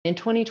In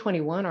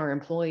 2021, our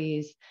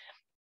employees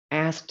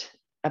asked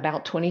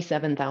about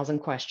 27,000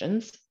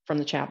 questions from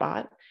the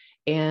chatbot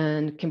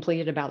and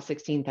completed about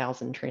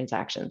 16,000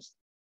 transactions.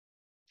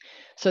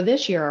 So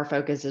this year, our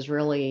focus is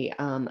really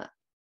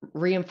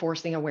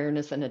reinforcing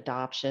awareness and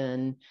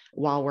adoption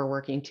while we're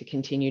working to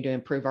continue to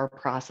improve our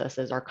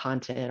processes, our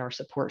content, our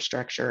support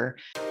structure.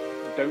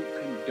 Don't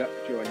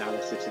conduct your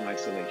analysis in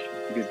isolation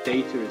because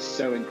data is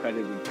so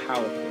incredibly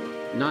powerful.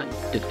 Not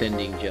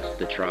defending just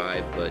the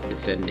tribe, but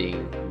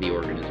defending the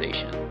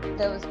organization.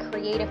 Those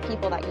creative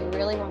people that you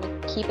really want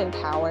to keep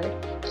empowered,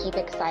 keep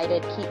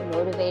excited, keep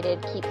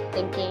motivated, keep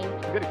thinking.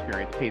 A good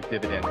experience pays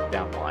dividends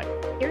down the line.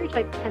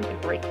 Stereotypes tend to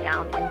break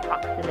down in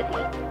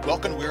proximity.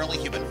 Welcome to We're Only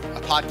Human,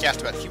 a podcast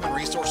about human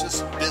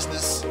resources,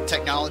 business,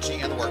 technology,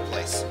 and the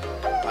workplace.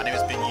 My name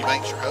is Ben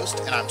Eubanks, your host,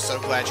 and I'm so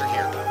glad you're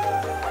here.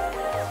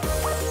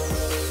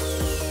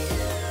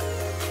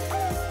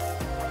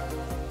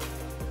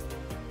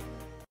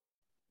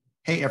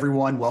 Hey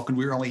everyone, welcome to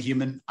We're Only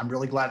Human. I'm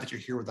really glad that you're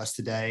here with us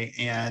today.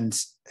 And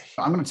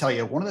I'm going to tell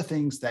you, one of the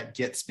things that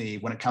gets me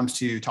when it comes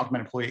to talking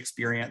about employee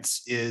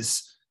experience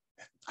is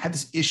I have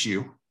this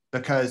issue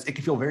because it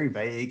can feel very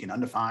vague and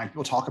undefined.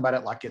 People talk about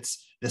it like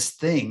it's this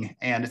thing,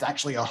 and it's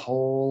actually a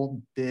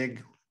whole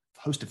big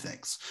host of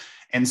things.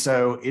 And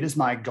so it is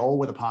my goal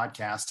with a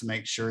podcast to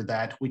make sure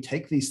that we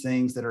take these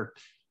things that are,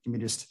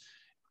 just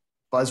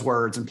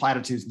buzzwords and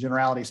platitudes and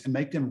generalities and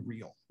make them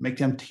real, make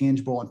them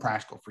tangible and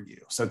practical for you.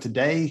 So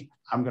today,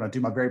 I'm going to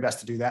do my very best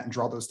to do that and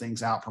draw those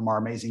things out from our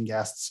amazing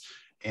guests.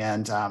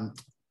 And I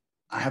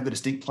have the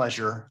distinct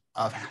pleasure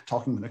of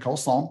talking with Nicole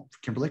Sloan,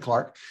 Kimberly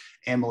Clark,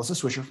 and Melissa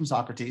Swisher from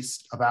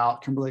Socrates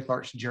about Kimberly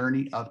Clark's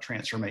journey of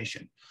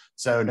transformation.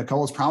 So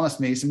Nicole has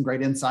promised me some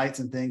great insights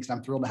and things, and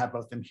I'm thrilled to have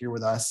both of them here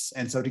with us.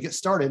 And so to get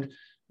started,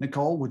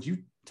 Nicole, would you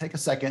take a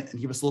second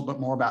and give us a little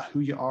bit more about who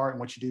you are and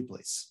what you do,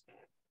 please?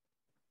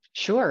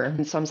 Sure.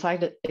 And so I'm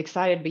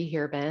excited to be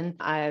here, Ben.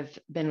 I've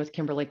been with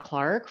Kimberly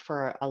Clark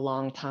for a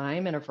long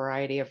time in a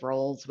variety of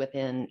roles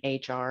within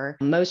HR.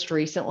 Most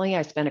recently,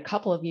 I spent a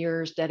couple of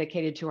years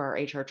dedicated to our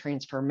HR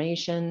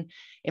transformation,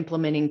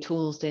 implementing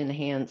tools to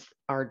enhance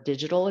our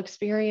digital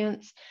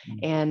experience.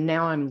 And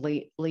now I'm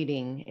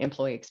leading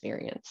employee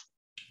experience.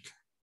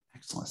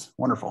 Excellent.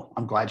 Wonderful.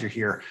 I'm glad you're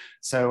here.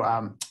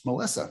 So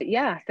Melissa.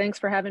 Yeah, thanks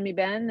for having me,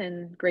 Ben,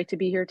 and great to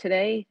be here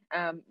today.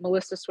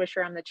 Melissa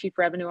Swisher, I'm the Chief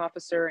Revenue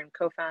Officer and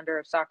co-founder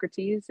of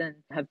Socrates, and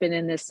have been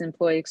in this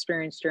employee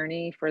experience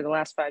journey for the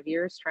last 5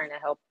 years, trying to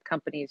help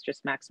companies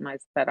just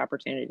maximize that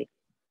opportunity.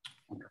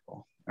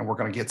 Wonderful. And we're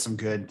going to get some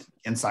good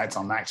insights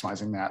on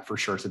maximizing that for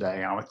sure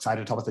today. I'm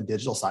excited to talk about the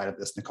digital side of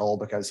this, Nicole,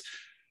 because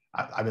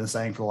I've been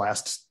saying for the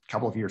last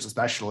couple of years,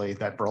 especially,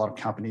 that for a lot of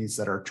companies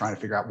that are trying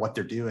to figure out what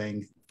they're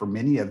doing, for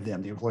many of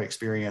them, the employee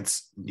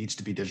experience needs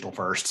to be digital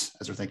first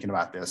as they're thinking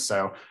about this.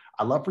 So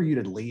I'd love for you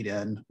to lead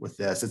in with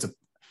this. It's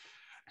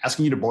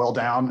asking you to boil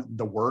down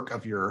the work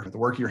of your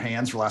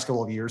hands for the last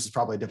couple of years is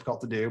probably difficult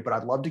to do, but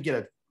I'd love to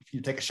if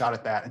you take a shot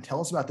at that and tell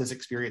us about this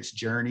experience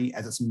journey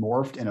as it's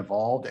morphed and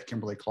evolved at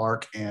Kimberly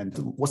Clark, and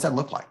what's that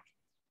look like?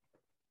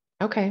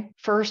 Okay.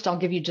 First, I'll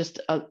give you just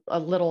a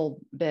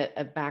little bit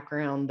of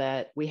background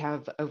that we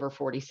have over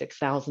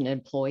 46,000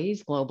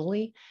 employees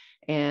globally.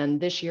 And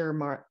this year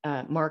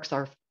marks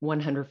our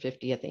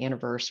 150th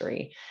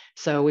anniversary.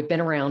 So we've been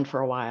around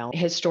for a while.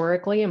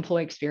 Historically,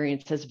 employee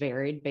experience has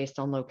varied based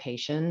on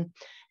location,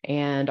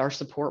 and our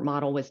support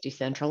model was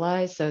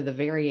decentralized. So the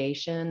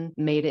variation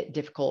made it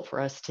difficult for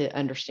us to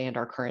understand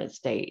our current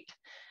state.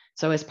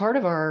 So as part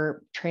of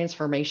our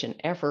transformation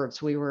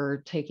efforts, we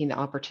were taking the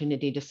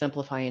opportunity to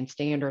simplify and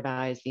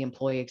standardize the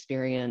employee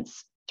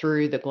experience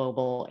through the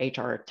global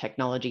HR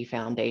technology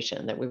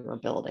foundation that we were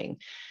building.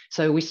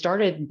 So we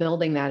started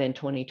building that in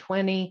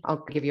 2020.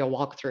 I'll give you a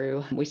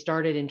walkthrough. We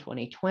started in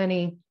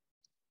 2020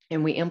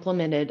 and we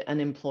implemented an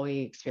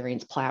employee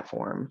experience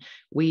platform.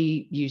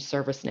 We use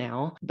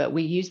ServiceNow, but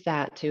we use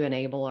that to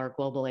enable our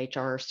global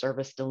HR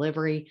service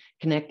delivery,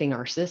 connecting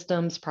our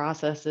systems,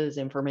 processes,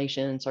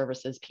 information,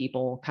 services,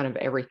 people, kind of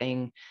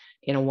everything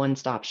in a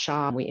one-stop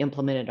shop. We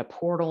implemented a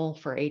portal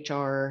for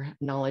HR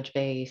knowledge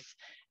base.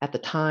 At the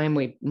time,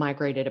 we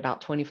migrated about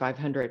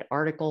 2,500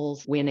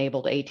 articles. We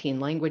enabled 18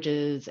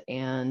 languages,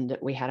 and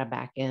we had a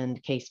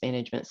back-end case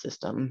management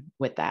system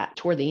with that.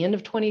 Toward the end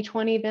of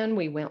 2020, then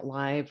we went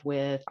live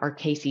with our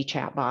Casey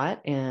chatbot.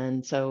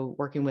 And so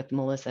working with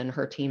Melissa and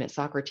her team at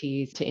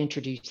Socrates to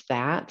introduce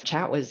that.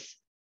 Chat was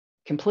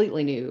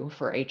completely new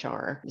for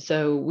HR.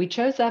 So we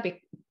chose that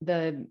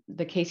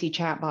the Casey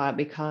chatbot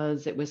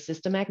because it was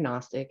system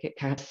agnostic. It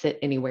kind of sit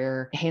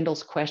anywhere,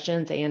 handles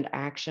questions and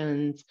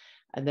actions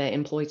that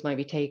employees might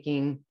be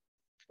taking.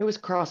 It was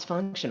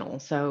cross-functional.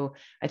 So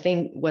I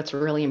think what's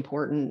really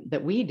important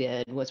that we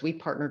did was we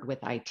partnered with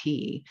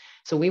IT.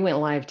 So we went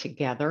live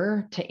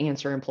together to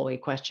answer employee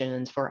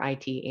questions for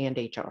IT and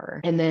HR.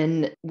 And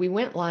then we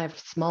went live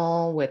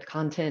small with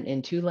content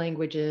in 2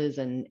 languages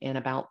and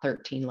about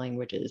 13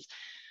 languages.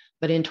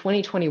 But in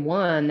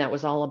 2021, that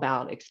was all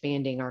about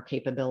expanding our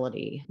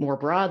capability. More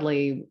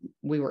broadly,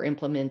 we were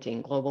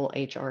implementing global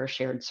HR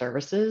shared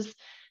services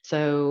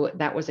So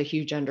that was a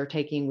huge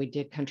undertaking. We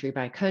did country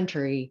by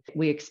country.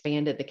 We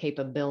expanded the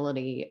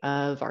capability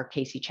of our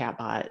Casey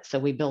chatbot. So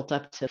we built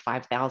up to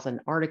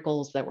 5,000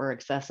 articles that were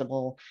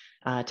accessible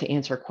to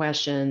answer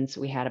questions.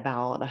 We had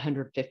about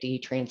 150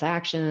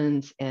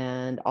 transactions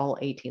and all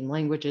 18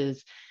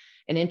 languages.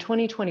 And in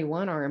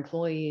 2021, our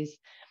employees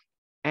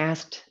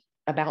asked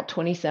about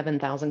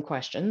 27,000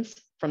 questions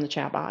from the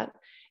chatbot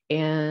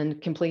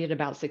and completed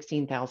about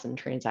 16,000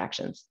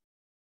 transactions.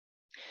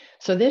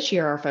 So this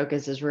year, our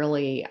focus is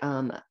really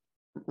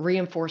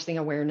reinforcing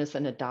awareness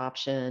and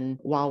adoption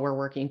while we're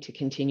working to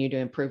continue to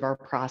improve our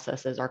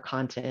processes, our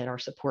content, our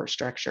support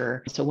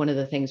structure. So one of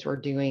the things we're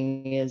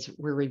doing is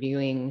we're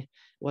reviewing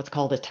what's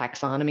called a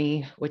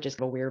taxonomy, which is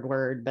a weird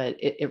word, but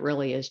it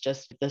really is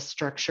just the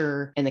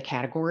structure and the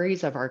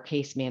categories of our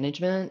case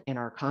management and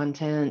our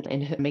content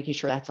and making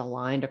sure that's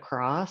aligned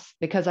across.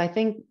 Because I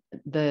think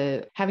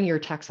having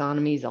your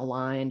taxonomies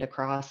aligned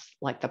across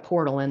like the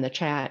portal and the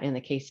chat and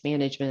the case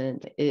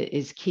management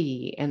is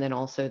key. And then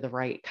also the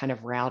right kind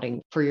of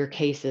routing for your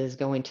cases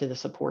going to the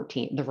support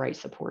team, the right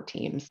support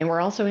teams. And we're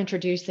also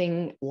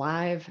introducing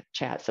live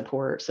chat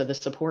support. So the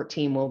support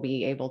team will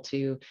be able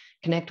to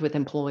connect with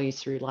employees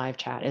through live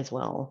chat as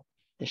well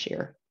this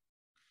year.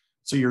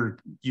 So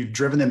you've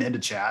driven them into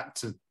chat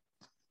to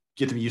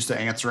get them used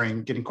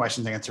to getting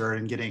questions answered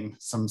and getting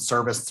some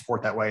service and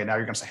support that way. And now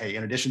you're going to say, hey,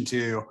 in addition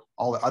to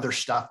all the other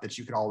stuff that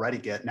you can already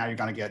get, now you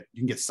can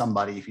get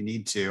somebody if you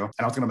need to. And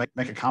I was going to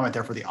make a comment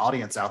there for the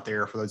audience out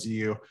there, for those of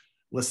you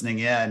listening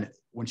in.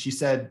 When she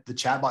said the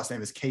chatbot's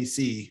name is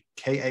KC,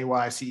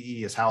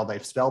 Kayce is how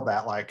they've spelled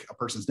that, like a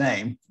person's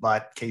name,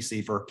 but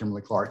KC for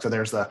Kimberly Clark. So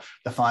there's the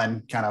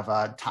fun kind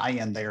of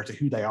tie-in there to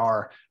who they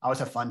are. I always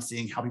have fun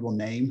seeing how people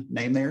name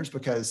theirs,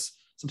 because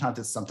sometimes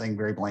it's something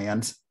very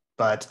bland,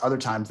 but other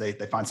times they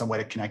find some way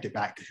to connect it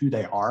back to who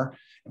they are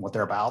and what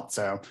they're about.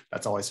 So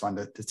that's always fun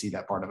to see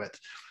that part of it.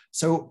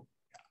 So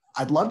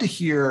I'd love to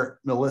hear,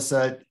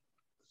 Melissa,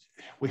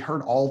 we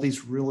heard all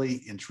these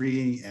really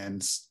intriguing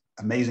and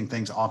amazing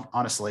things,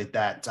 honestly,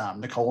 that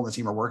Nicole and the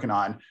team are working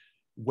on.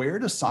 Where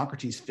does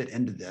Socrates fit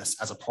into this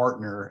as a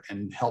partner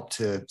and help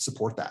to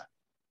support that?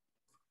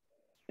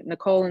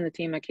 Nicole and the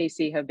team at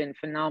KC have been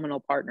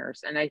phenomenal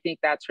partners. And I think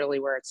that's really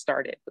where it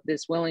started.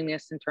 This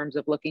willingness in terms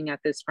of looking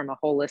at this from a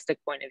holistic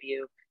point of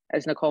view.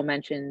 As Nicole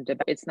mentioned,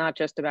 it's not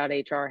just about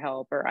HR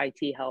help or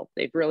IT help.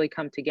 They've really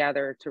come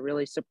together to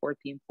really support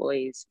the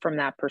employees from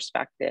that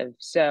perspective.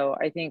 So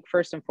I think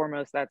first and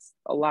foremost, that's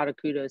a lot of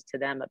kudos to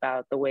them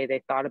about the way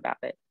they thought about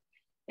it.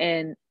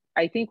 And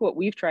I think what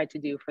we've tried to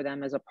do for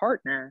them as a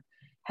partner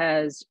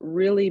has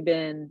really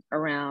been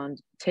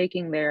around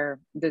taking their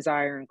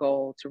desire and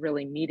goal to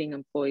really meeting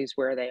employees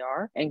where they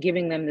are and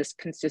giving them this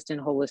consistent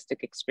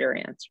holistic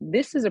experience.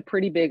 This is a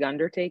pretty big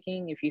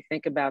undertaking if you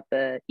think about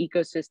the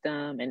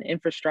ecosystem and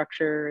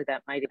infrastructure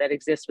that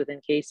exists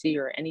within KC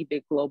or any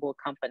big global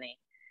company.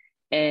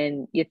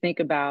 And you think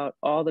about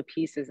all the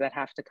pieces that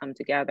have to come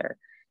together.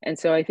 And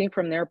so I think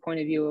from their point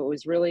of view, it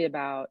was really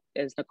about,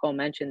 as Nicole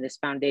mentioned, this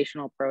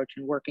foundational approach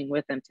and working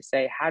with them to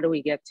say, how do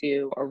we get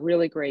to a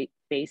really great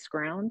base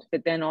ground?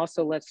 But then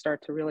also let's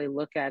start to really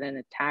look at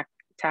and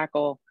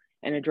tackle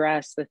and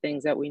address the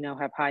things that we know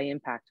have high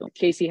impact.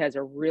 Casey has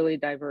a really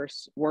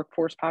diverse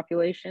workforce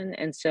population.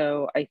 And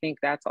so I think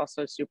that's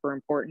also super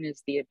important,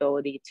 is the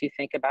ability to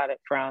think about it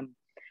from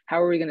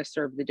how are we going to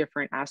serve the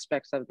different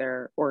aspects of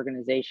their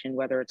organization,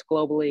 whether it's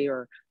globally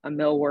or a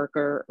mill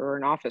worker or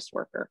an office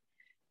worker.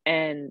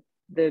 And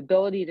the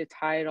ability to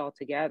tie it all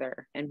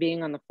together and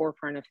being on the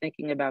forefront of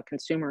thinking about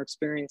consumer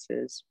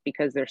experiences,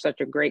 because they're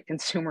such a great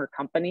consumer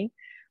company,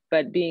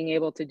 but being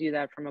able to do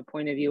that from a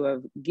point of view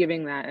of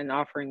giving that and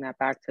offering that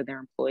back to their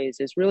employees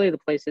is really the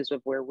places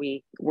of where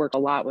we work a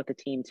lot with the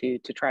team to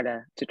try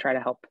to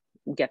help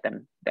get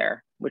them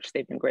there, which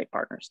they've been great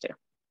partners to.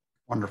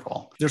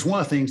 Wonderful. There's one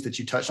of the things that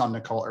you touched on,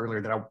 Nicole,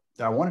 earlier that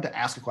I wanted to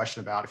ask a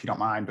question about, if you don't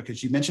mind,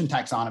 because you mentioned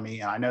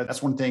taxonomy, and I know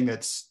that's one thing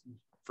that's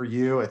for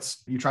you.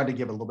 You tried to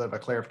give a little bit of a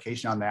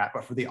clarification on that,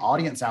 but for the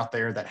audience out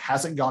there that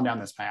hasn't gone down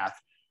this path,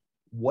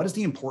 what is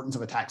the importance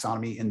of a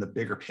taxonomy in the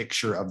bigger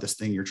picture of this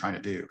thing you're trying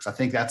to do? Because I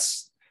think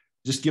that's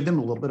just give them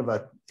a little bit of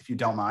if you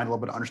don't mind, a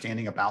little bit of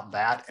understanding about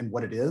that and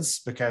what it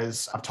is.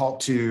 Because I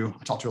talked to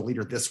a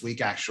leader this week,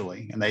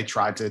 actually, and they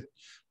tried to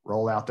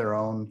roll out their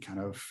own kind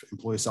of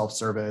employee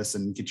self-service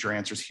and get your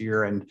answers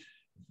here. And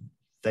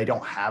they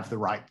don't have the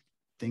right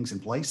things in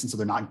place. And so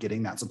they're not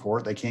getting that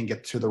support. They can't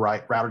get to the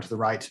right router to the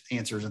right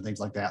answers and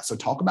things like that. So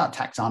talk about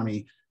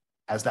taxonomy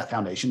as that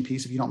foundation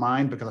piece, if you don't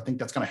mind, because I think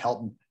that's going to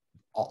help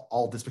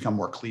all this become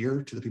more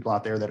clear to the people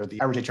out there that are the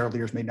average HR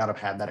leaders may not have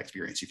had that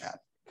experience you've had.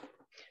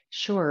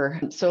 Sure.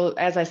 So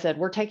as I said,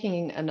 we're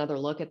taking another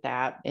look at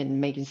that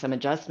and making some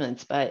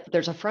adjustments, but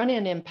there's a front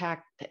end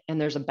impact and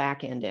there's a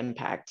back end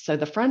impact. So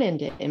the front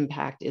end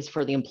impact is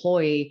for the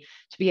employee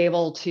to be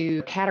able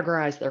to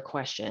categorize their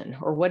question,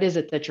 or what is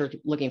it that you're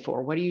looking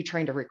for? What are you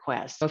trying to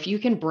request? So if you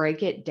can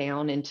break it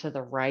down into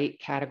the right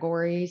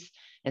categories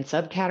and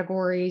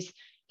subcategories,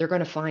 they're going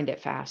to find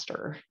it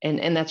faster.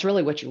 And that's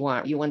really what you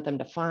want. You want them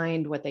to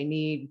find what they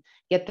need,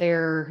 get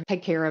there,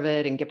 take care of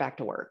it, and get back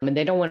to work. And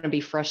they don't want to be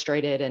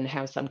frustrated and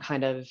have some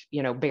kind of,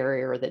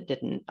 barrier that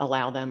didn't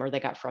allow them, or they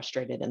got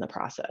frustrated in the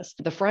process.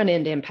 The front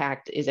end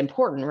impact is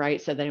important,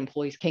 right? So that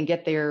employees can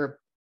get there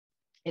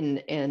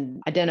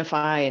and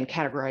identify and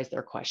categorize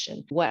their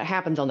question. What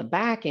happens on the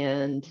back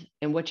end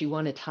and what you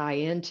want to tie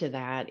into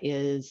that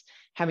is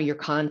having your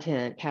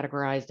content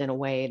categorized in a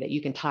way that you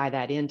can tie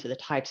that into the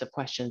types of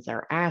questions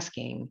they're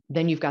asking.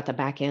 Then you've got the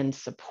back end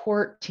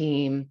support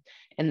team,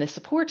 and the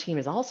support team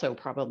is also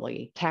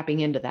probably tapping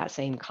into that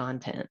same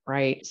content,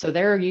 right? So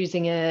they're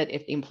using it.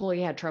 If the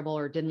employee had trouble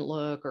or didn't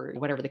look or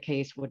whatever the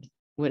case would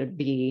it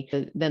be,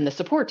 then the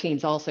support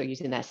team's also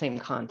using that same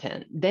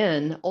content.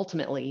 Then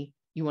ultimately,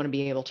 you want to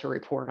be able to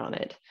report on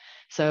it.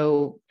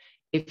 So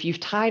if you've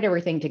tied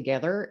everything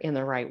together in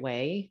the right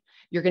way,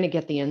 you're going to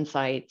get the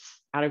insights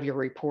out of your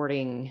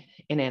reporting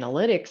and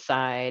analytics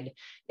side.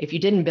 If you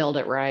didn't build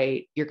it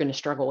right, you're going to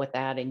struggle with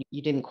that and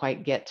you didn't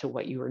quite get to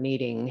what you were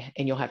needing,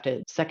 and you'll have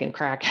to second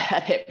crack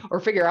at it or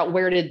figure out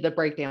where did the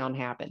breakdown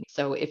happen.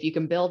 So if you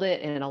can build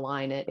it and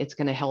align it, it's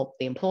going to help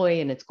the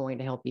employee and it's going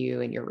to help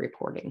you in your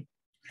reporting.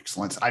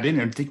 Excellent. I didn't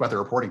even think about the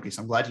reporting piece.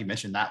 I'm glad you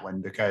mentioned that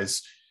one,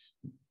 because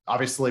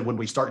obviously when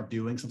we start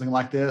doing something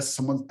like this,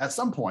 at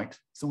some point,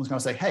 someone's going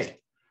to say, hey,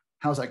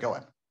 how's that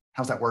going?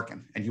 How's that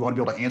working? And you want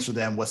to be able to answer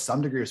them with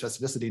some degree of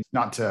specificity,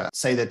 not to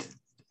say that,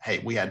 hey,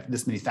 we had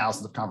this many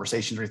thousands of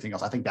conversations or anything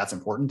else. I think that's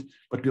important,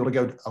 but to be able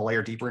to go a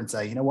layer deeper and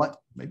say, you know what,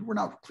 maybe we're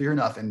not clear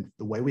enough in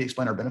the way we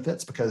explain our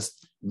benefits, because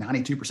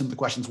 92% of the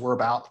questions were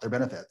about their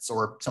benefits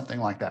or something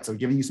like that. So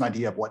giving you some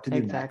idea of what to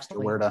do next,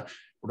 or where to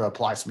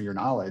apply some of your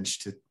knowledge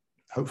to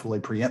hopefully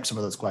preempt some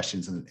of those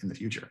questions in the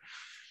future.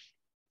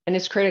 And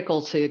it's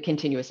critical to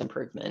continuous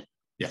improvement.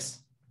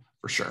 Yes,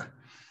 for sure.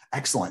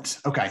 Excellent.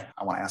 Okay.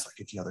 I want to ask like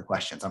a few other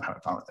questions. I'm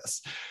having fun with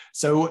this.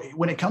 So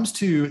when it comes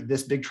to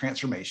this big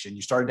transformation,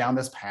 you started down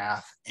this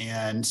path,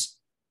 and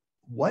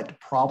what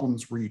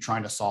problems were you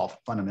trying to solve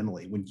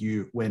fundamentally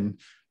when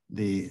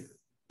the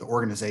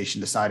organization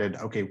decided,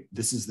 okay,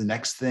 this is the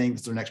next thing,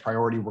 this is the next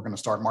priority, we're going to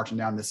start marching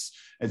down this?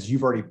 As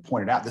you've already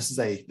pointed out, this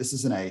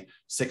isn't a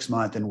 6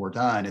 month and we're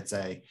done. It's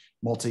a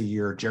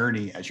multi-year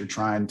journey as you're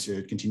trying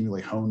to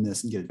continually hone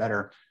this and get it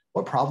better.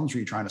 What problems were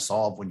you trying to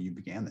solve when you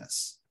began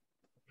this?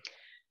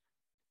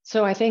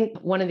 So I think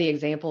one of the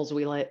examples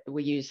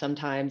we use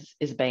sometimes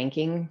is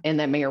banking, and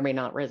that may or may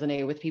not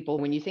resonate with people.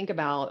 When you think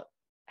about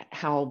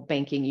how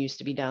banking used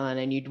to be done,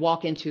 and you'd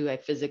walk into a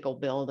physical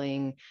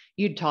building,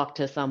 you'd talk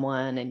to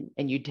someone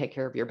and you'd take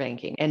care of your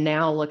banking. And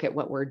now look at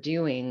what we're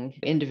doing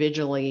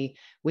individually.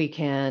 We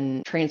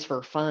can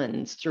transfer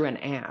funds through an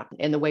app,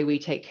 and the way we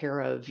take care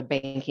of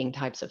banking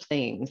types of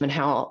things, and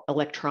how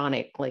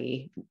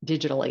electronically,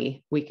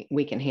 digitally,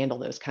 we can handle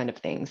those kind of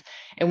things.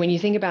 And when you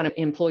think about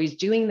employees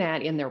doing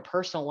that in their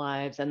personal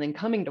lives and then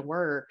coming to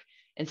work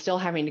and still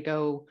having to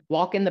go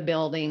walk in the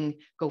building,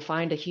 go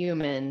find a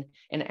human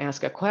and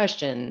ask a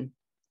question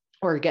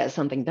or get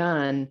something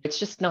done,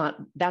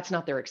 that's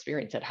not their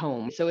experience at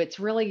home. So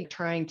it's really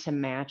trying to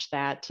match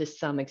that to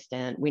some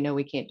extent. We know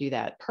we can't do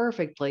that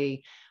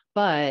perfectly,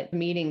 but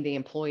meeting the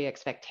employee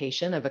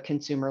expectation of a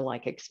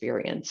consumer-like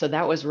experience. So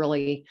that was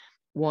really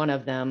one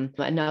of them.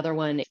 Another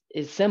one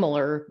is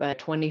similar, but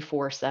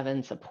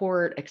 24/7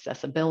 support,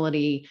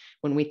 accessibility.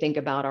 When we think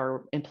about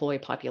our employee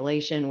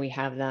population, we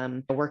have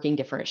them working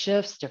different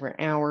shifts, different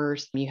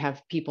hours. You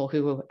have people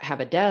who have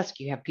a desk,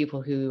 you have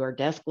people who are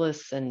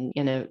deskless and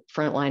in a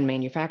frontline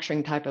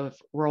manufacturing type of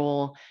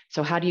role.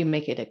 So how do you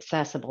make it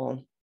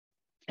accessible?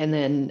 And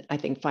then I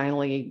think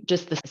finally,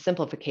 just the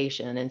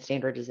simplification and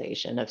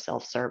standardization of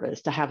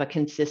self-service to have a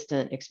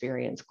consistent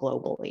experience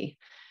globally,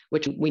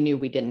 which we knew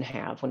we didn't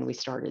have when we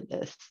started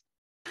this.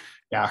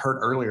 Yeah, I heard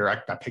earlier,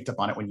 I picked up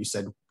on it when you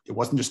said it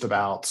wasn't just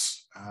about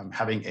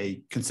having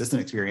a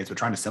consistent experience, but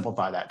trying to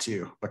simplify that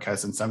too,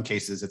 because in some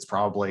cases it's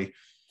probably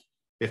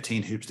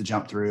 15 hoops to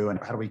jump through. And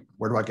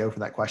where do I go for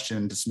that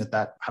question to submit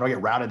that? How do I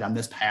get routed down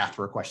this path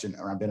for a question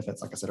around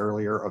benefits, like I said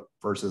earlier,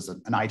 versus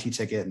an IT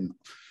ticket? And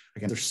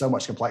again, there's so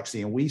much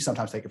complexity, and we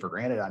sometimes take it for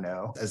granted, I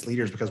know, as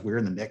leaders, because we're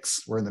in the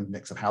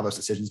mix of how those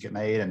decisions get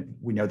made, and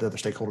we know the other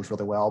stakeholders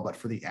really well. But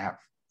for the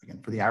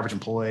average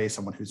employee,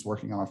 someone who's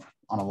working on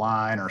a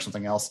line or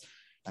something else,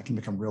 that can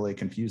become really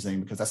confusing,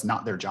 because that's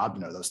not their job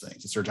to know those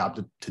things. It's their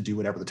job to do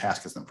whatever the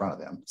task is in front of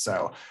them.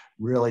 So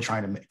really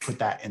trying to put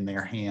that in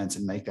their hands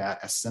and make that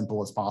as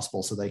simple as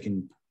possible so they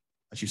can,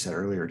 as you said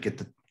earlier, get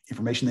the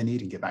information they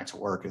need and get back to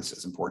work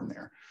is important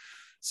there.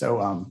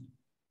 So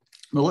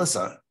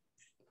Melissa,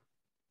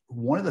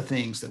 one of the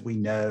things that we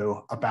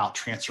know about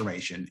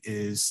transformation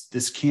is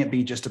this can't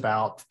be just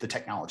about the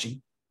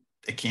technology.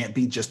 It can't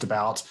be just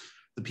about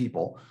the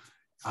people.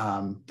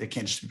 They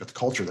can't just be about the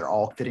culture. They're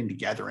all fitting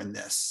together in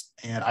this.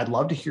 And I'd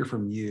love to hear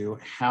from you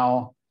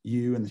how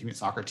you and the team at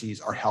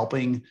Socrates are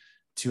helping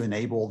to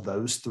enable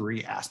those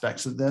three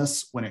aspects of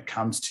this when it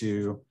comes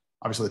to,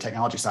 obviously the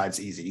technology side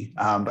is easy,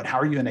 but how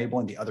are you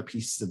enabling the other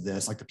pieces of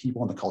this, like the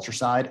people and the culture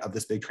side of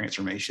this big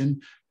transformation?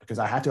 Because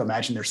I have to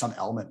imagine there's some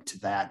element to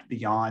that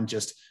beyond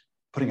just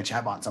putting a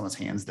chatbot in someone's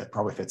hands that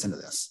probably fits into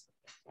this.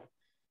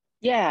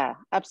 Yeah,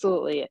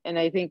 absolutely. And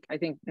I think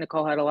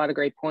Nicole had a lot of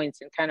great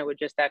points and kind of would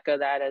just echo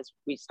that as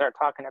we start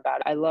talking about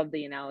it. I love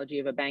the analogy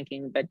of a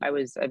banking, but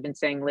I've been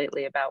saying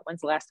lately about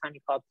when's the last time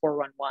you called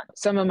 411?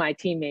 Some of my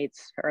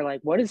teammates are like,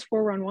 what is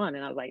 411?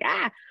 And I was like,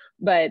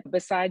 But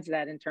besides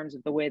that, in terms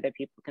of the way that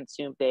people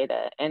consume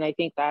data, and I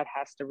think that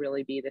has to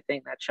really be the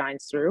thing that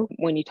shines through.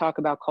 When you talk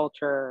about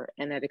culture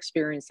and that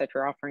experience that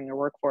you're offering your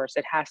workforce,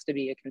 it has to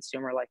be a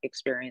consumer-like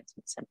experience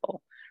and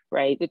simple,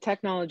 right? The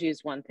technology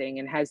is one thing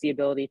and has the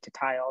ability to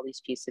tie all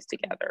these pieces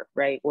together,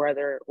 right?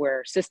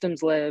 Where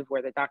systems live,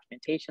 where the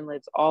documentation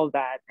lives, all of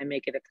that, and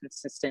make it a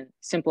consistent,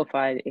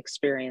 simplified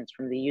experience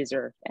from the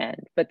user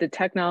end. But the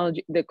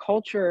technology, the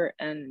culture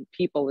and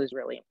people is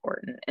really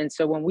important. And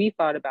so when we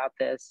thought about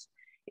this,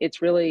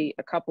 it's really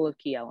a couple of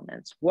key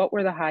elements. What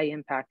were the high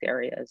impact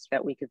areas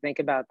that we could think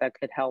about that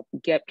could help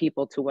get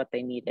people to what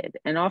they needed?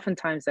 And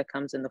oftentimes that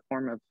comes in the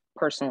form of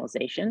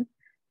personalization.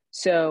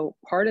 So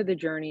part of the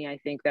journey I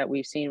think that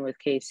we've seen with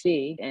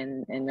KC,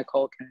 and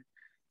Nicole can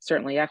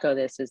certainly echo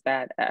this, is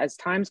that as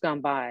time's gone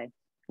by,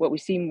 what we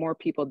see more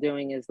people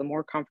doing is the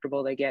more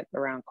comfortable they get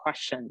around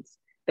questions,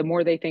 the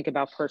more they think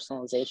about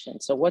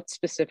personalization. So what's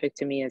specific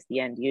to me as the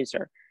end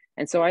user?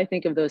 And so I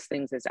think of those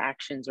things as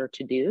actions or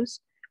to-dos,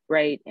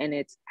 right? And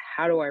it's,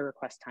 how do I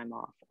request time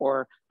off?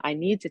 Or I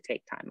need to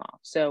take time off.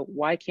 So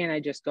why can't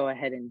I just go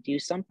ahead and do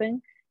something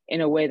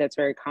in a way that's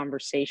very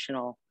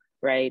conversational,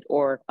 right?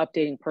 Or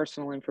updating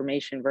personal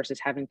information versus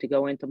having to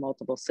go into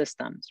multiple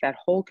systems. That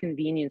whole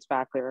convenience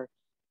factor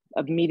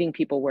of meeting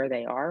people where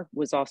they are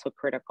was also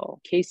critical.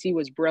 KC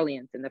was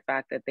brilliant in the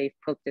fact that they've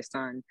focused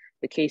on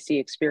the KC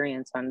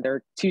experience on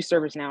their 2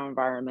 ServiceNow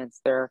environments,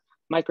 their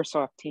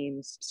Microsoft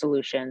Teams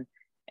solution,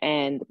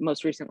 and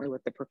most recently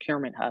with the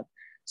procurement hub.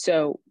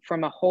 So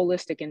from a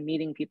holistic and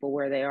meeting people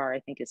where they are, I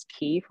think is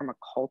key from a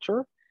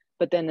culture.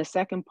 But then the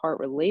second part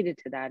related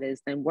to that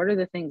is then what are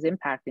the things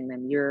impacting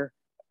them year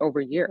over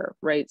year,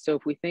 right? So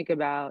if we think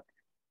about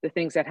the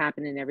things that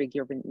happen in every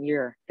given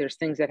year, there's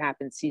things that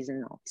happen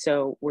seasonal.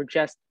 So we're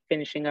just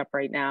finishing up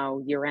right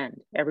now year end.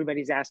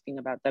 Everybody's asking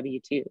about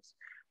W-2s.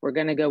 We're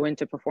going to go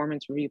into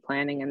performance review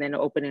planning and then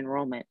open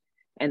enrollment.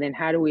 And then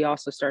how do we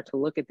also start to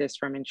look at this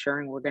from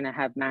ensuring we're going to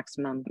have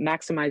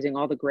maximizing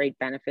all the great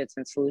benefits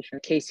and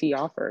solutions KC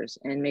offers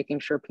and making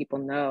sure people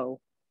know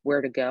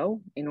where to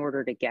go in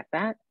order to get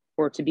that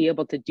or to be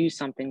able to do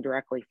something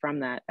directly from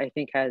that, I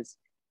think has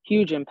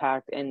huge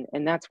impact. And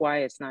that's why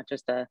it's not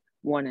just a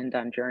one and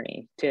done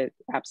journey, to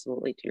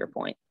absolutely to your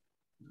point.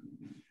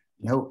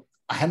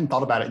 I hadn't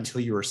thought about it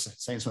until you were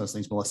saying some of those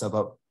things, Melissa,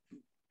 but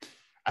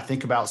I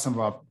think about some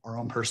of our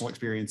own personal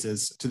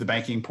experiences to the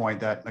banking point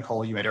that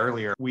Nicole, you made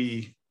earlier.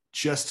 We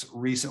just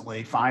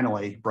recently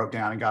finally broke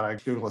down and got a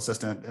Google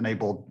Assistant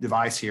enabled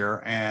device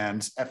here.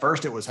 And at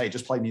first it was, hey,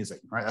 just play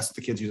music, right? That's what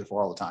the kids use it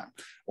for all the time.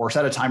 Or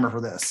set a timer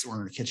for this or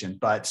in the kitchen.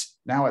 But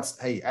now it's,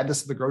 hey, add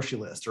this to the grocery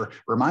list or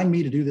remind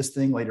me to do this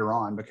thing later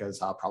on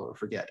because I'll probably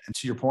forget. And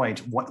to your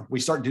point, we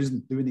start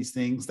doing these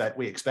things that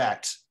we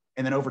expect.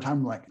 And then over time,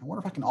 I'm like, I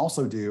wonder if I can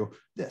also do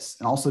this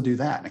and also do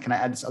that. And can I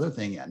add this other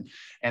thing in?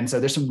 And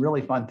so there's some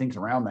really fun things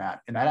around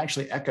that. And that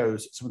actually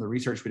echoes some of the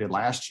research we did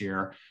last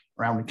year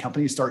around when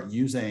companies start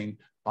using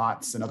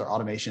bots and other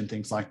automation,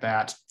 things like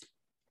that.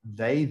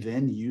 They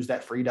then use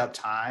that freed up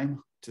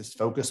time to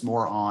focus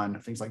more on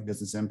things like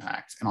business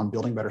impact and on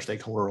building better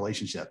stakeholder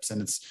relationships.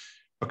 And it's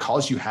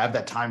because you have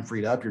that time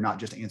freed up, you're not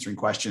just answering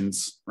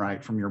questions,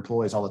 right, from your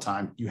employees all the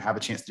time. You have a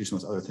chance to do some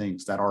of those other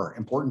things that are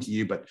important to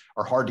you, but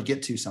are hard to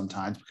get to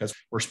sometimes because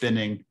we're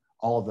spending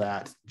all of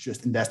that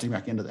just investing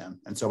back into them.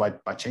 And so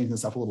by changing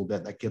this up a little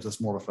bit, that gives us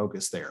more of a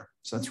focus there.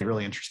 So that's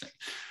really interesting.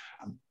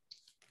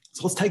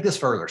 So let's take this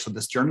further. So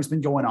this journey's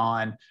been going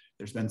on.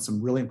 There's been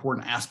some really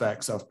important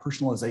aspects of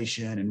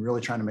personalization and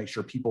really trying to make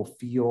sure people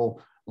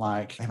feel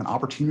like they have an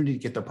opportunity to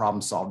get their problem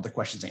solved, the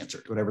questions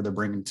answered, whatever they're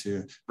bringing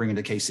to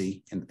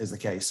KC is the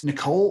case.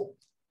 Nicole,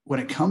 when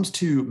it comes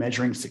to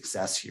measuring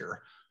success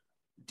here,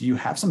 do you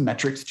have some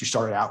metrics that you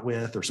started out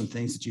with or some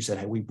things that you said,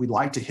 hey, we'd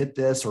like to hit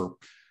this, or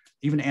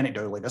even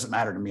anecdotally, it doesn't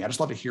matter to me. I just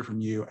love to hear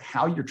from you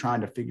how you're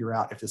trying to figure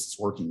out if this is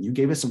working. You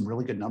gave us some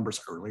really good numbers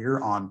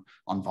earlier on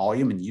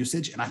volume and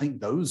usage. And I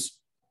think those,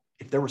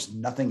 if there was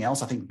nothing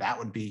else, I think that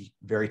would be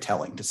very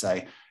telling to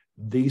say,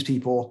 these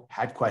people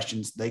had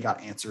questions, they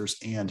got answers,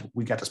 and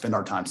we got to spend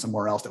our time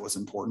somewhere else that was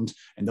important.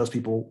 And those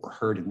people were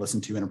heard and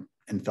listened to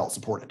and felt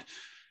supported.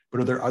 But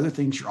are there other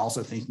things you're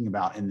also thinking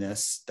about in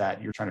this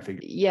that you're trying to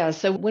figure out? Yeah.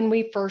 So when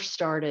we first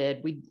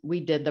started, we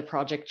did the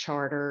project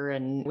charter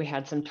and we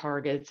had some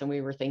targets and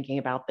we were thinking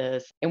about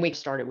this. And we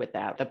started with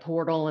that, the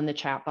portal and the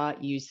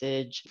chatbot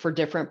usage for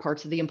different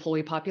parts of the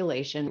employee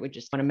population. We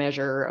just want to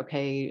measure,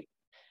 okay,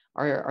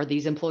 are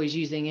these employees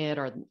using it?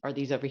 Are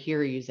these over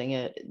here using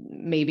it?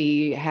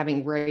 Maybe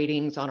having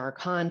ratings on our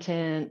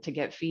content to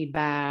get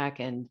feedback,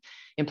 and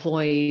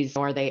employees,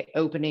 are they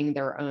opening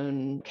their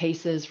own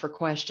cases for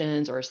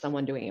questions, or is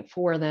someone doing it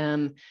for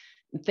them?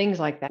 things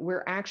like that.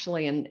 We're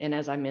actually, and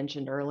as I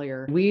mentioned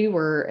earlier, we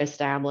were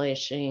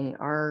establishing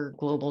our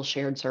global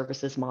shared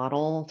services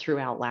model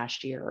throughout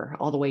last year,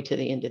 all the way to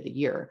the end of the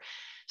year.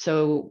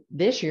 So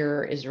this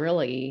year is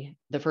really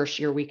the first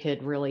year we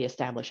could really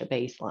establish a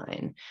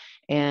baseline.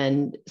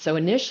 And so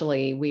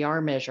initially we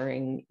are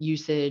measuring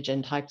usage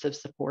and types of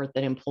support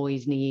that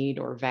employees need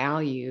or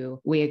value.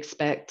 We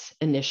expect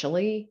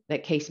initially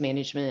that case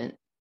management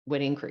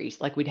would increase,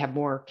 like we'd have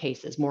more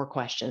cases, more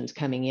questions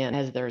coming in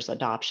as there's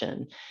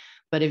adoption.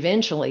 But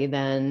eventually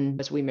then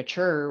as we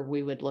mature,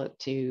 we would look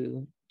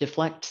to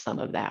deflect some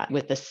of that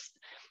with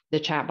the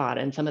chatbot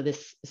and some of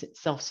this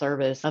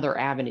self-service, other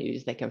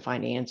avenues they can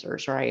find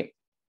answers, right?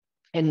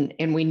 And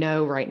we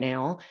know right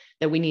now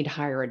that we need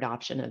higher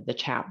adoption of the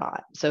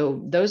chatbot. So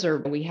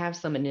we have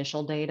some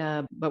initial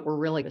data, but we're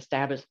really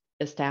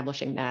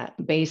establishing that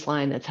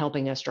baseline that's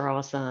helping us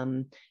draw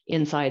some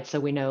insights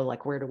so we know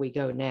like where do we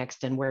go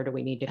next and where do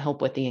we need to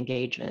help with the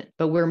engagement.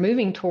 But we're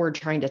moving toward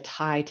trying to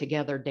tie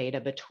together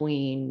data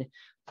between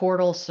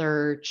portal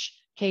search,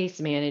 case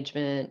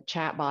management,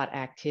 chatbot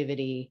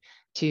activity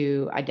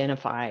to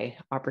identify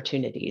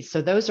opportunities.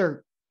 So those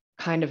are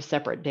kind of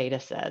separate data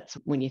sets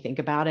when you think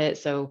about it.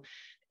 So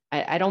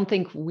I don't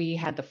think we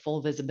had the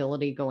full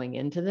visibility going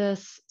into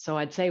this. So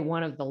I'd say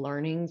one of the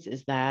learnings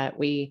is that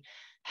we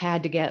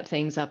had to get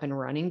things up and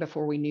running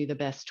before we knew the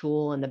best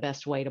tool and the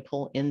best way to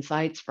pull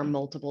insights from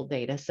multiple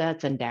data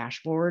sets and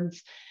dashboards.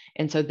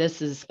 And so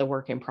this is the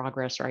work in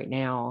progress right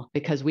now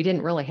because we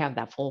didn't really have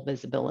that full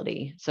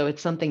visibility. So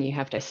it's something you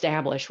have to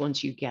establish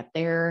once you get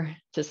there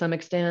to some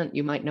extent.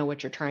 You might know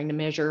what you're trying to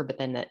measure, but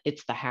then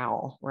it's the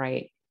how,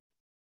 right?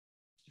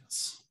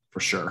 Yes, for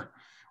sure.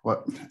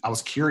 Well, I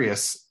was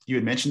curious, you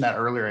had mentioned that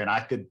earlier and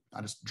I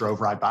just drove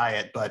right by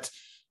it, but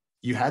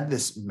you had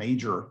this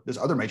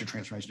other major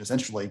transformation,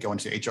 essentially going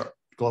to HR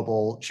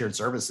global shared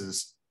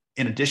services,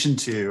 in addition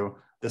to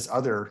this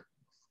other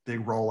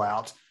big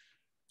rollout.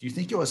 Do you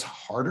think it was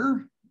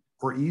harder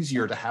or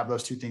easier to have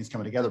those two things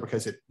coming together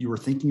because you were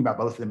thinking about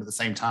both of them at the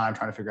same time,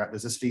 trying to figure out,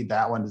 does this feed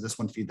that one? Does this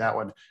one feed that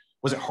one?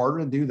 Was it harder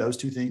to do those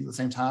two things at the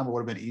same time, or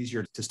would it have been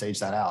easier to stage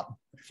that out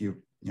if you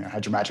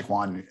had your magic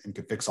wand and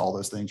could fix all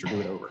those things or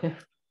do it over?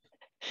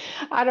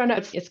 I don't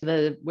know. It's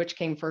the which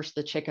came first,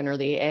 the chicken or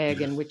the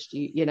egg, and which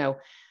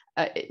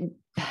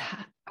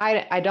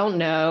I don't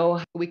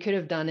know. We could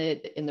have done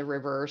it in the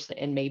reverse,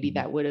 and maybe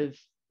that would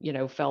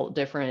have felt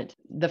different.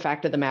 The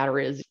fact of the matter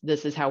is,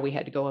 this is how we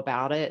had to go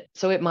about it.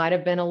 So it might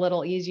have been a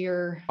little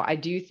easier. I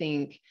do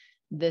think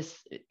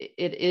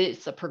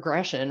it's a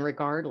progression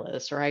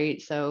regardless,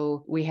 right?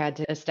 So we had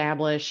to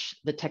establish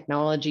the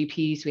technology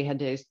piece. We had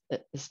to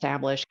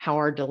establish how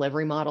our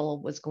delivery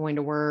model was going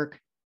to work,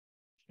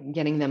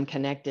 getting them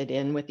connected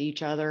in with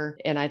each other.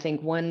 And I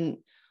think one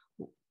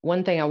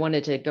thing I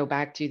wanted to go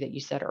back to that you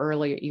said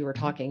earlier, you were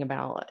talking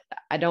about,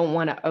 I don't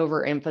want to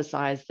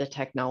overemphasize the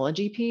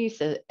technology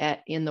piece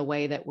in the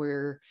way that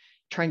we're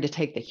trying to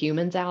take the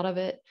humans out of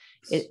it.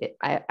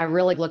 I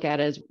really look at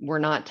it as we're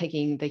not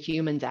taking the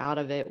humans out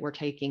of it. We're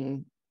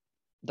taking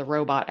the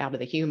robot out of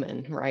the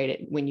human, right?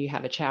 When you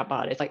have a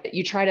chatbot, it's like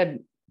you try to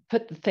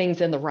put the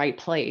things in the right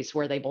place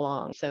where they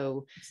belong.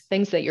 So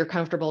things that you're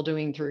comfortable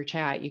doing through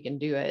chat, you can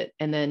do it.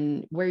 And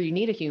then where you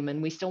need a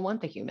human, we still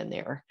want the human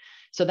there.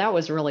 So that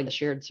was really the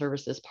shared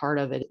services part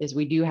of it, is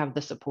we do have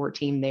the support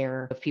team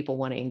there. If people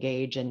want to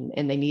engage and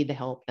they need the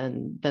help,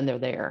 and then they're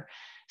there.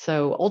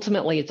 So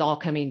ultimately it's all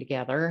coming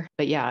together,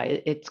 but yeah,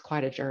 it's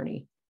quite a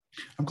journey.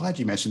 I'm glad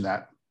you mentioned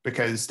that,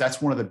 because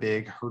that's one of the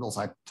big hurdles.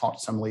 I talk to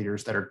some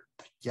leaders that are,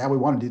 yeah, we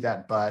want to do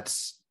that, but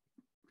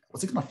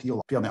what's it going to feel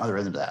like to be on the other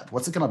end of that?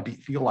 What's it going to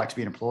feel like to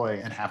be an employee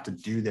and have to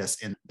do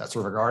this in that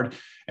sort of regard?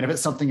 And if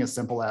it's something as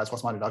simple as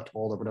what's my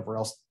deductible or whatever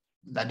else,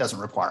 that doesn't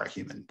require a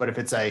human. But if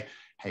it's hey,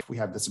 if we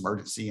have this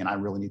emergency and I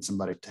really need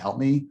somebody to help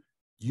me,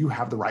 you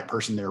have the right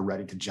person there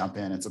ready to jump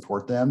in and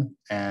support them.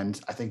 And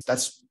I think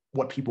that's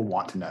what people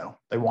want to know.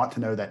 They want to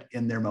know that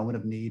in their moment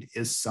of need,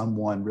 is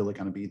someone really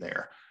going to be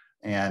there?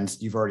 And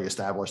you've already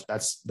established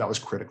that was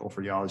critical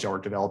for y'all as y'all were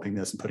developing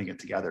this and putting it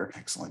together.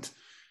 Excellent.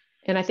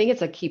 And I think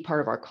it's a key part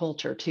of our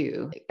culture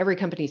too. Every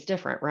company is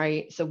different,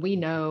 right? So we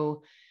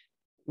know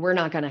we're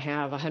not going to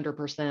have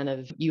 100%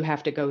 of you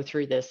have to go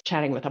through this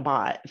chatting with a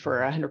bot for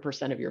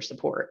 100% of your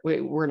support.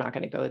 We're not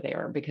going to go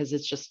there because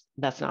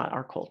that's not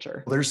our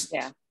culture.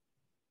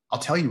 I'll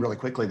tell you really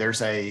quickly,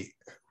 there's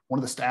one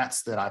of the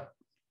stats that I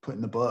put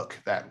in the book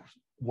that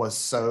was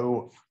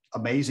so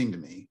amazing to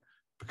me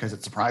because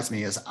it surprised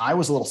me, is I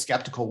was a little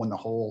skeptical when the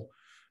whole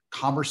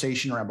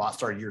conversation around bots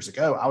started years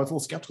ago. I was a little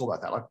skeptical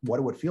about that, like what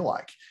it would feel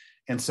like.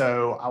 And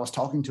so I was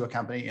talking to a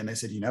company and they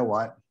said, you know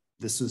what?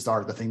 This is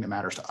the thing that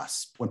matters to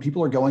us. When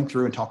people are going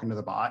through and talking to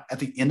the bot, at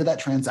the end of that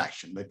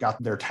transaction, they've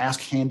got their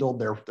task handled,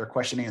 their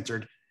question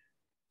answered,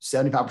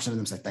 75% of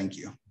them say thank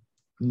you.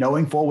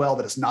 Knowing full well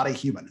that it's not a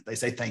human, they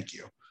say thank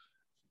you.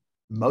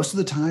 Most of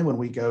the time when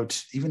we go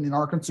to, even in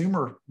our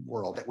consumer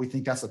world, that we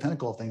think that's the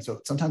pinnacle of things.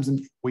 So sometimes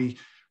we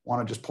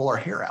want to just pull our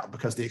hair out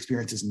because the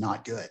experience is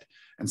not good.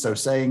 And so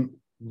saying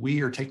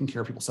we are taking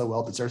care of people so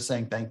well that they're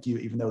saying thank you,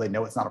 even though they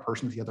know it's not a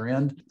person at the other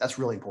end. That's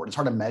really important. It's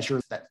hard to measure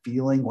that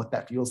feeling, what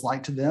that feels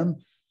like to them.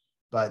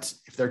 But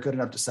if they're good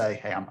enough to say,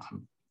 hey,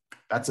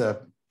 that's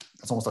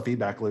almost a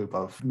feedback loop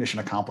of mission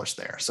accomplished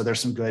there. So there's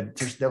some good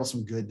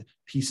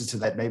pieces to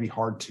that, maybe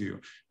hard to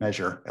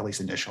measure, at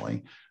least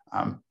initially.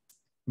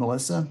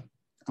 Melissa,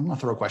 I'm going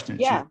to throw a question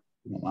at you, if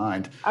you don't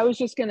mind. I was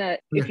just going to,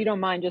 if you don't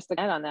mind, just to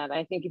add on that,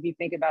 I think if you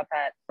think about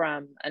that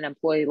from an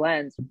employee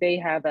lens, they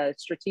have a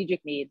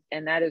strategic need,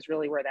 and that is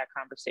really where that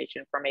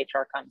conversation from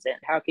HR comes in.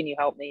 How can you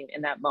help me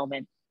in that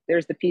moment?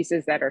 There's the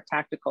pieces that are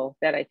tactical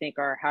that I think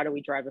are, how do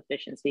we drive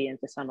efficiency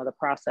into some of the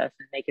process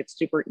and make it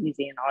super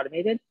easy and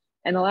automated?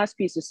 And the last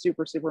piece is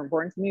super, super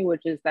important to me,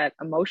 which is that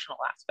emotional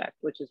aspect,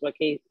 which is what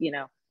you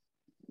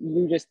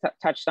just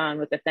touched on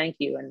with the thank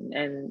you,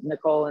 and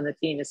Nicole and the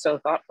team is so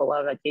thoughtful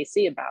of at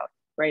KC about,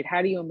 right?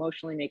 How do you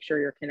emotionally make sure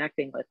you're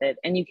connecting with it?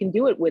 And you can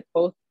do it with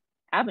both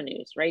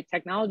avenues, right?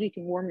 Technology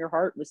can warm your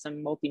heart with some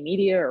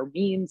multimedia or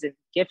memes and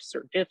GIFs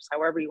or GIFs,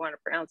 however you want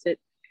to pronounce it.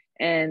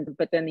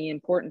 But then the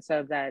importance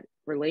of that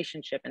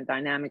relationship and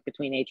dynamic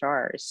between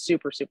HR is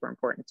super, super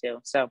important too.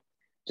 So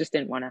just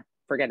didn't want to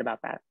forget about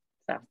that.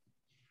 So.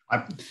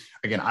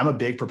 I'm a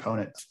big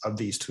proponent of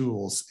these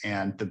tools,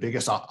 and the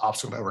biggest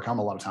obstacle to overcome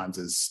a lot of times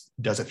is,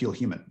 does it feel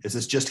human? Is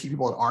this just to keep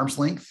people at arm's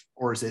length,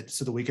 or is it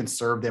so that we can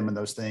serve them in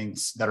those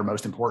things that are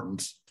most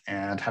important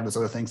and have those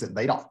other things that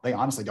they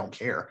honestly don't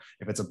care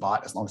if it's a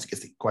bot, as long as it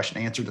gets the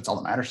question answered, that's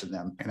all that matters to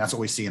them. And that's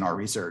what we see in our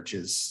research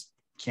is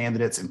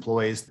candidates,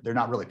 employees, they're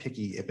not really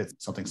picky if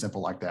it's something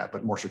simple like that,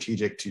 but more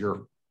strategic,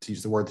 to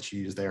use the word that you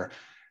use there.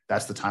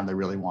 That's the time they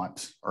really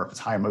want, or if it's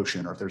high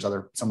emotion, or if there's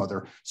some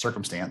other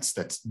circumstance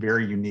that's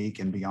very unique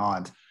and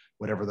beyond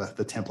whatever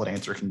the template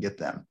answer can get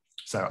them.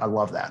 So I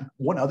love that.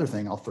 One other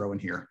thing I'll throw in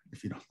here,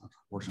 if you don't,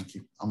 I'm going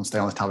to stay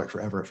on this topic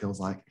forever, it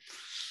feels like.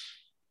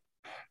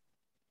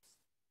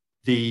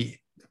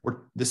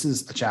 This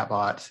is a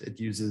chatbot. It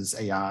uses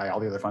AI, all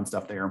the other fun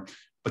stuff there,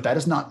 but that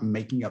is not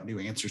making up new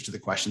answers to the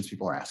questions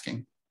people are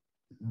asking.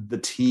 The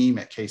team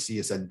at KC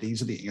has said,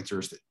 these are the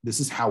answers. This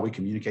is how we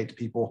communicate to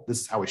people.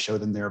 This is how we show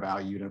them they're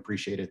valued and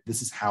appreciated.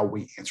 This is how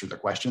we answer their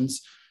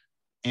questions.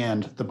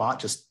 And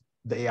the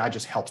AI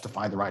just helps to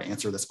find the right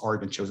answer that's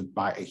already been chosen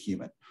by a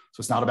human.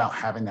 So it's not about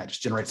having that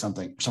just generate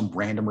some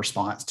random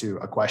response to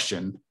a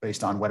question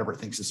based on whatever it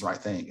thinks is the right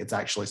thing. It's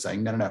actually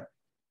saying, no.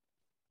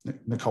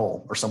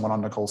 Nicole or someone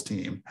on Nicole's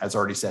team has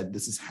already said,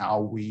 this is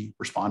how we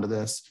respond to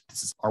this.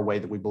 This is our way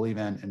that we believe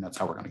in, and that's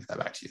how we're going to get that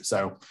back to you.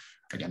 So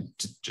again,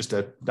 just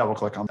to double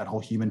click on that whole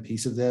human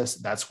piece of this,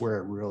 that's where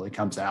it really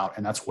comes out.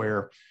 And that's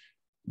where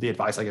the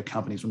advice I give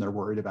companies when they're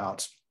worried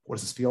about, what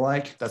does this feel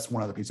like? That's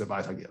one other piece of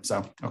advice I give. So,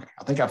 okay,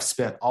 I think I've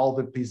spent all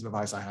the pieces of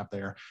advice I have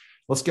there.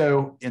 Let's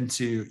go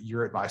into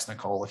your advice,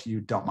 Nicole, if you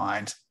don't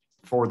mind.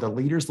 For the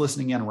leaders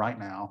listening in right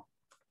now,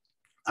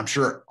 I'm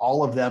sure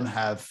all of them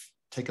have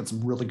taken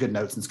some really good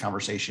notes in this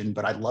conversation,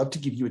 but I'd love to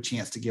give you a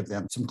chance to give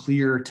them some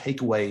clear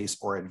takeaways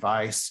or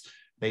advice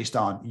based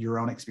on your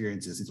own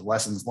experiences, either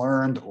lessons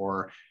learned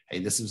or, hey,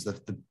 this is the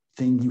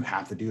thing you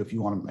have to do if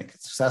you want to make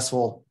it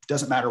successful.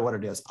 Doesn't matter what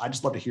it is. I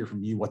just love to hear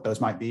from you what those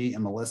might be.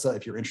 And Melissa,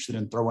 if you're interested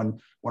in throwing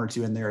one or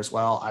two in there as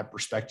well, I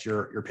respect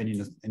your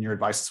opinion and your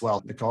advice as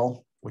well.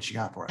 Nicole, what you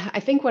got for us?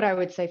 I think what I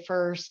would say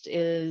first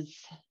is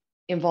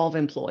involve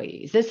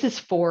employees. This is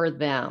for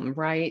them,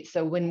 right?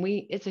 So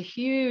it's a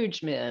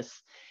huge miss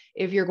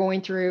if you're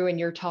going through and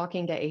you're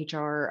talking to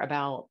HR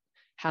about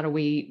how do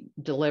we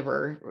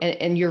deliver,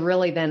 and you're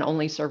really then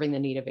only serving the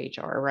need of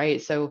HR,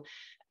 right? So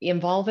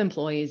involve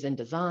employees in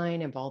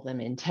design, involve them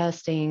in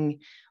testing.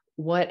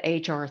 What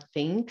HR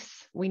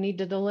thinks we need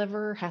to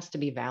deliver has to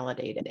be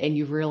validated, and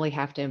you really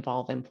have to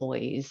involve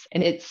employees.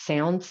 And it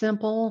sounds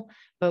simple,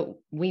 but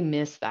we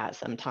miss that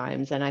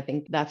sometimes. And I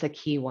think that's a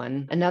key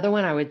one. Another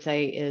one I would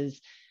say is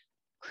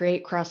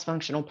create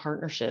cross-functional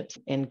partnerships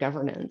in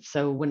governance.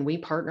 So when we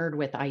partnered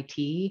with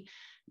IT,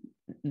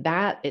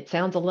 it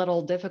sounds a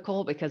little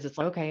difficult because it's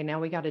like, okay,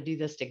 now we got to do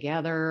this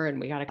together and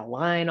we got to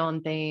align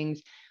on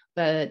things,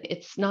 but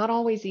it's not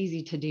always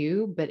easy to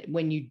do. But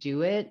when you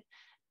do it,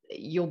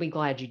 you'll be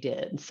glad you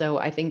did. So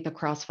I think the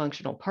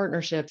cross-functional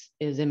partnerships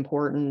is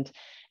important.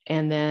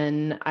 And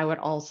then I would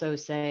also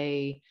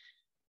say,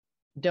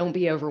 don't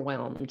be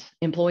overwhelmed.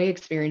 Employee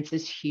experience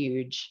is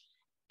huge.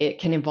 It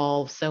can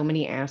involve so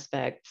many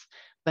aspects,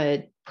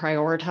 but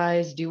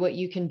prioritize, do what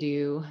you can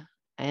do,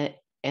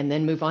 and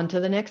then move on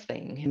to the next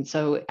thing. And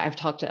so I've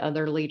talked to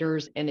other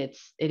leaders, and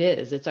it's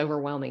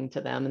overwhelming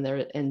to them.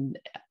 And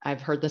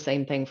I've heard the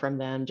same thing from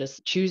them.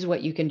 Just choose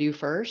what you can do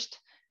first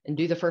and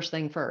do the first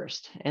thing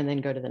first, and then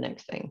go to the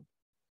next thing.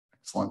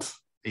 Excellent.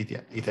 Eat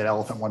that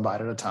elephant one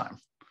bite at a time.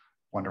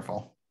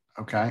 Wonderful.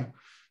 Okay.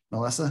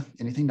 Melissa,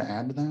 anything to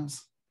add to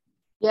those?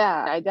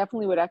 Yeah, I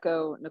definitely would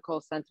echo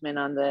Nicole's sentiment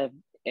on the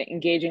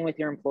engaging with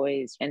your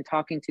employees and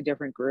talking to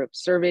different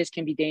groups. Surveys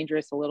can be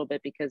dangerous a little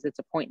bit because it's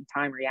a point in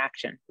time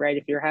reaction, right?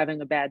 If you're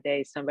having a bad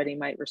day, somebody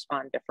might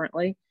respond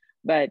differently.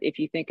 But if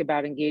you think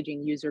about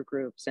engaging user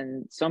groups,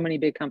 and so many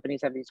big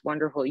companies have these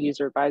wonderful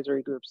user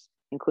advisory groups,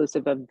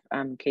 inclusive of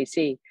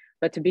KC,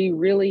 but to be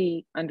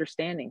really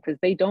understanding, because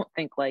they don't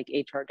think like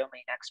HR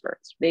domain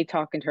experts. They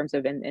talk in terms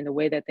of, in the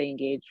way that they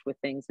engage with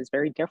things is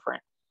very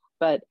different.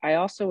 But I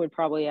also would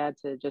probably add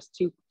to just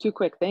two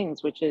quick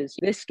things, which is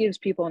this gives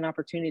people an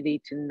opportunity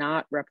to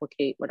not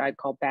replicate what I'd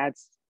call bad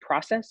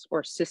process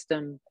or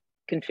system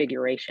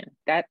configuration.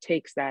 That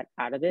takes that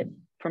out of it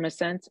from a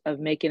sense of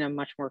making a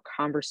much more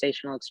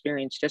conversational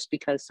experience. Just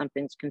because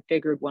something's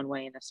configured one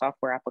way in a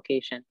software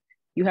application,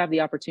 you have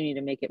the opportunity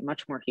to make it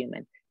much more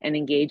human and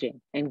engaging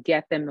and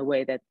get them the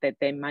way that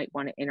they might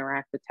want to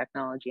interact with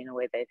technology in a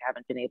way they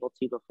haven't been able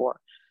to before.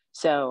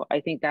 So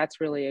I think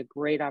that's really a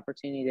great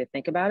opportunity to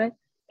think about it.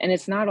 And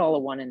it's not all a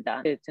one and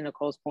done. To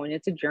Nicole's point,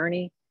 it's a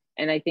journey.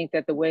 And I think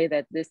that the way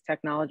that this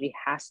technology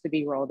has to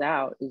be rolled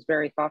out is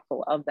very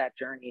thoughtful of that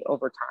journey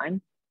over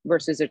time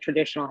versus a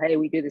traditional, hey,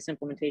 we do this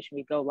implementation,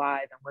 we go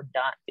live and we're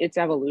done. It's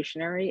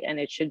evolutionary, and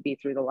it should be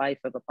through the life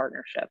of a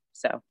partnership.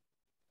 So.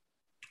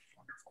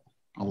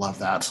 I love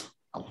that.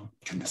 Oh,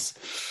 goodness.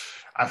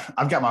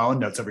 I've got my own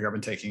notes over here I've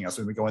been taking as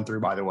we've been going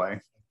through, by the way.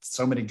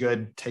 So many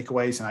good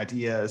takeaways and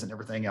ideas and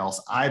everything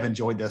else. I've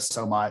enjoyed this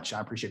so much. I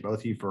appreciate both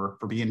of you for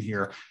being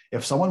here.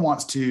 If someone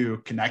wants to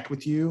connect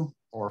with you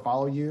or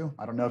follow you,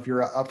 I don't know if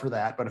you're up for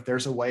that, but if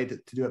there's a way to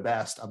do it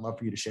best, I'd love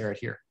for you to share it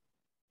here.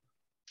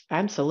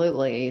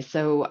 Absolutely.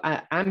 So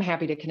I'm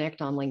happy to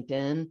connect on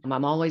LinkedIn.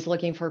 I'm always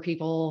looking for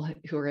people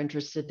who are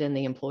interested in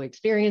the employee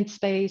experience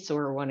space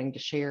or wanting to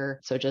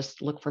share. So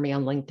just look for me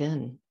on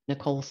LinkedIn,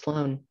 Nicole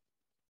Sloan.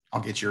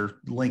 I'll get your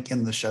link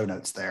in the show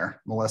notes there.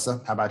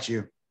 Melissa, how about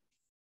you?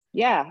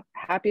 Yeah,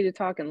 happy to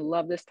talk and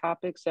love this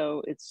topic.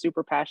 So it's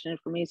super passionate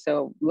for me.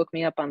 So look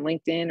me up on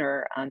LinkedIn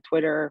or on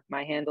Twitter.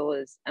 My handle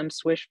is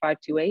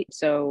mswish528.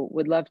 So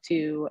would love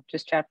to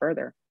just chat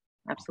further.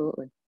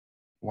 Absolutely.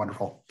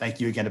 Wonderful.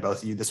 Thank you again to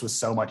both of you. This was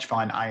so much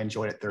fun. I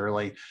enjoyed it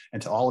thoroughly. And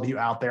to all of you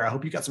out there, I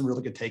hope you got some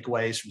really good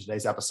takeaways from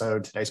today's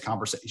episode, today's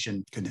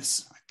conversation.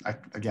 Goodness, I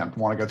again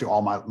want to go through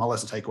all my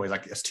list of takeaways.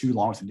 It's too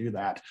long to do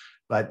that,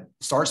 but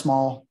start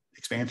small,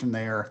 expand from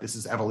there. This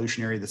is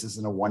evolutionary. This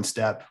isn't a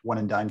one-step, one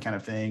and done kind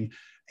of thing.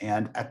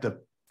 And at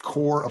the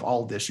core of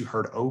all of this, you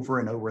heard over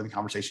and over in the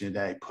conversation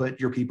today, put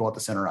your people at the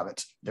center of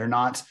it. They're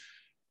not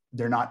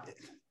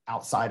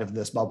outside of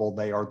this bubble.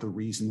 They are the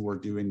reason we're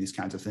doing these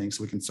kinds of things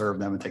so we can serve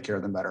them and take care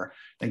of them better.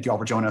 Thank you all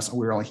for joining us on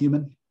We're Only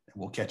Human, and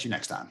we'll catch you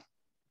next time.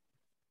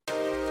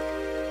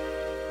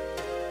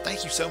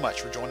 Thank you so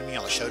much for joining me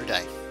on the show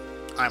today.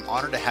 I'm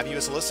honored to have you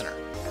as a listener.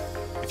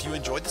 If you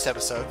enjoyed this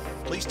episode,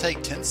 please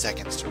take 10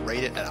 seconds to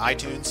rate it at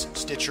iTunes,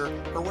 Stitcher,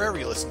 or wherever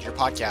you listen to your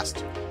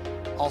podcast.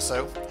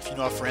 Also, if you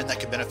know a friend that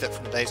could benefit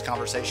from today's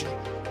conversation,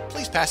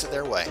 please pass it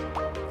their way.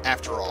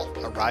 After all,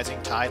 a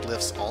rising tide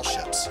lifts all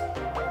ships.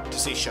 To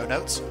see show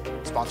notes,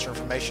 sponsor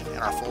information, and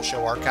our full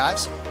show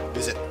archives,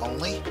 visit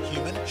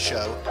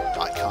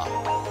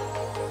onlyhumanshow.com.